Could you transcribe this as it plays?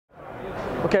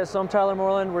Okay, so I'm Tyler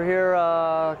Moreland. We're here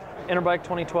Interbike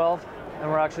 2012,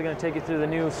 and we're actually going to take you through the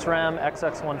new SRAM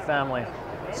XX1 family.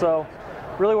 So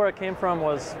really where it came from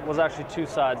was actually two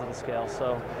sides of the scale.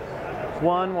 So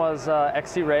one was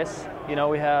XC Race. You know,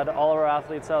 we had all of our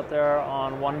athletes out there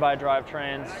on 1x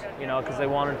drivetrains, you know, because they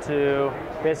wanted to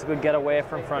basically get away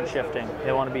from front shifting.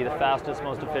 They want to be the fastest,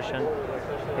 most efficient,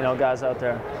 you know, guys out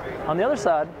there. On the other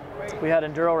side, we had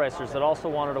enduro racers that also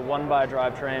wanted a 1x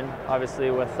drivetrain,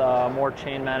 obviously with more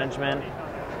chain management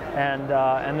and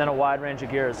then a wide range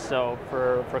of gears, so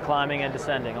for climbing and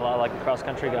descending, a lot like the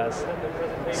cross-country guys.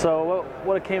 So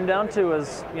what it came down to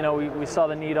is, you know, we saw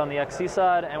the need on the XC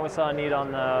side and we saw a need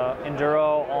on the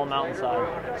enduro all-mountain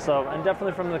side. So, and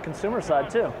definitely from the consumer side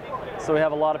too. So we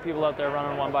have a lot of people out there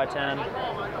running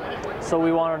 1x10. So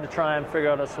we wanted to try and figure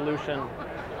out a solution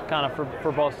kind of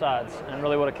for both sides, and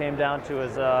really what it came down to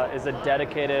is a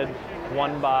dedicated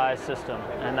 1x system,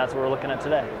 and that's what we're looking at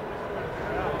today.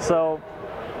 So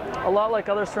a lot like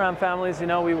other SRAM families, you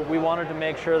know, we wanted to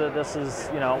make sure that this is,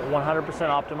 you know, 100%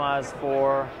 optimized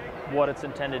for what it's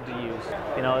intended to use.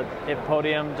 You know, it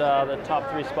podiumed the top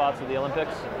 3 spots of the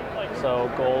Olympics, so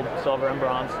gold, silver, and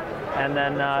bronze, and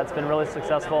then it's been really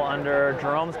successful under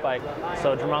Jerome's bike.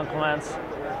 So Jerome Clements,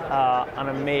 an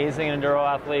amazing enduro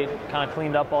athlete, kind of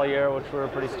cleaned up all year, which we were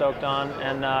pretty stoked on,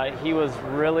 and he was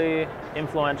really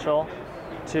influential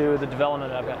to the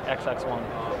development of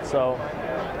XX1. So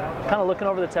kind of looking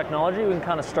over the technology, we can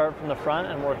kind of start from the front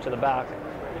and work to the back.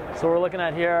 So what we're looking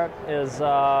at here is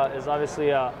obviously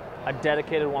a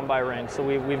dedicated 1x ring. So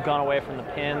we've gone away from the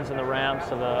pins and the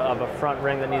ramps of a front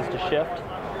ring that needs to shift,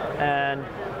 and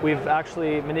we've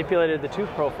actually manipulated the tooth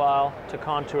profile to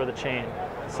contour the chain.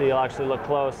 So you'll actually look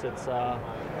close. It's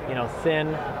you know, thin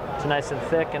to nice and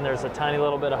thick, and there's a tiny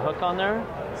little bit of hook on there.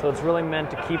 So it's really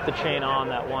meant to keep the chain on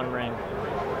that one ring.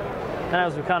 And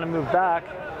as we kind of move back,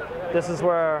 this is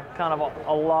where kind of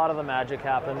a lot of the magic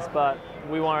happens. But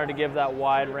we wanted to give that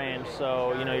wide range.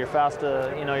 So you know, you're fast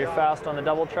on the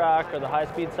double track or the high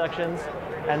speed sections,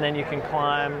 and then you can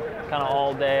climb kind of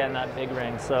all day in that big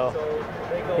ring. So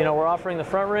you know, we're offering the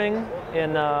front ring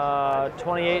in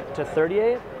 28 to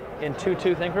 38. in 2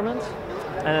 tooth increments,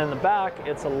 and in the back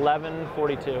it's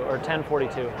 1142 or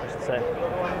 1042, I should say.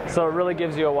 So it really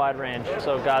gives you a wide range.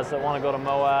 So guys that want to go to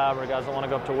Moab, or guys that want to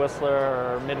go up to Whistler,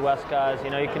 or Midwest guys,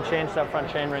 you know, you can change that front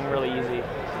chain ring really easy,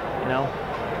 you know.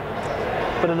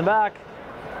 But in the back,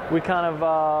 we kind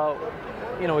of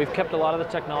you know, we've kept a lot of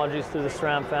the technologies through the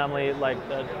SRAM family, like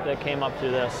that came up through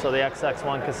this. So the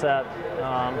XX1 cassette,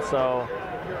 so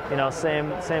you know,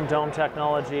 same dome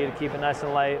technology to keep it nice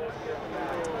and light.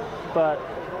 But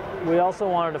we also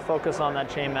wanted to focus on that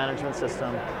chain management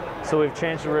system. So we've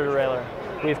changed the rear derailleur.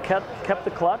 We've kept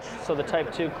the clutch, so the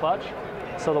Type 2 clutch,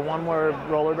 so the one we're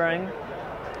roller bearing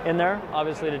in there,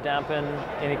 obviously to dampen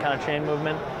any kind of chain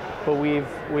movement. But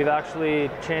we've actually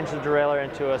changed the derailleur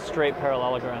into a straight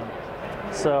parallelogram.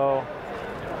 So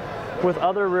with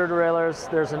other rear derailleurs,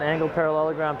 there's an angled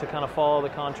parallelogram to kind of follow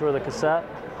the contour of the cassette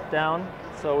down.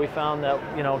 So we found that,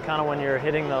 you know, kind of when you're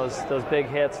hitting those big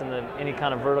hits and any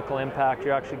kind of vertical impact,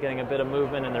 you're actually getting a bit of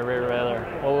movement in the rear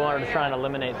derailleur. Well, we wanted to try and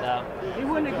eliminate that.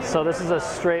 So this is a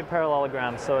straight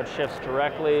parallelogram, so it shifts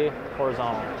directly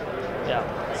horizontal. Yeah.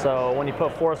 So when you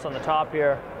put force on the top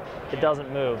here, it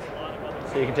doesn't move.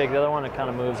 So you can take the other one, it kind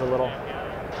of moves a little.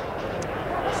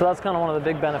 So that's kind of one of the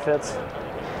big benefits.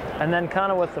 And then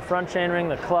kind of with the front chainring,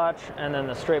 the clutch, and then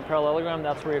the straight parallelogram,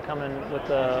 that's where you're coming with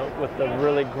the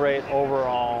really great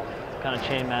overall kind of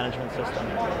chain management system,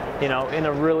 you know, in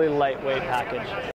a really lightweight package.